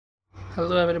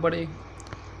Hello everybody,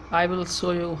 I will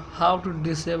show you how to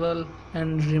disable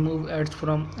and remove ads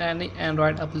from any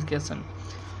Android application.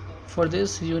 For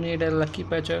this you need a Lucky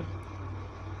Patcher.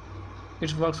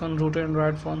 It works on root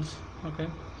Android phones. Okay.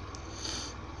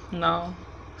 Now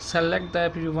select the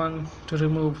app you want to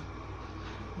remove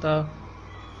the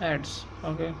ads.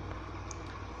 Okay.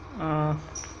 Uh,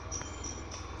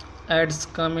 Ads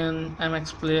come in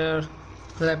MX Player,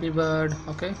 Flappy Bird.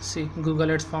 Okay. See Google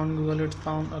Ads found. Google Ads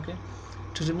found. Okay.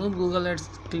 To remove Google Ads,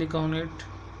 click on it.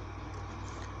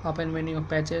 Open menu of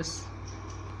patches,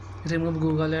 remove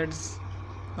Google Ads.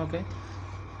 Okay,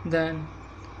 then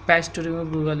patch to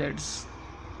remove Google Ads.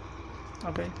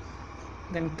 Okay,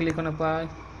 then click on apply.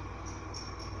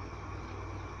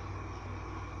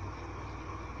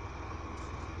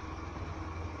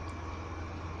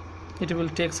 It will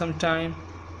take some time,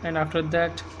 and after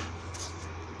that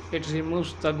it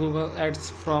removes the Google Ads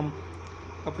from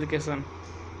application.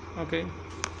 Okay,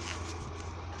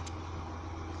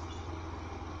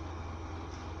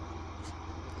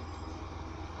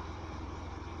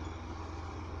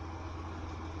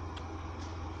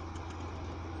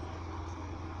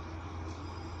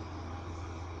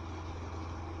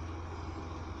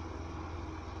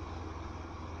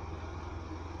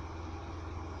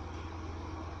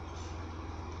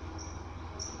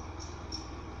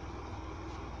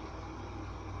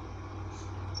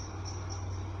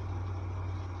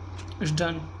 it's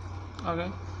done.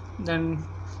 Okay, then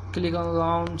click on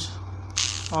launch,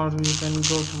 or you can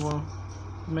go to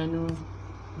menu.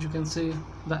 You can see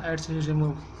the ads is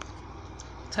removed.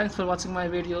 Thanks for watching my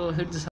video. Hit this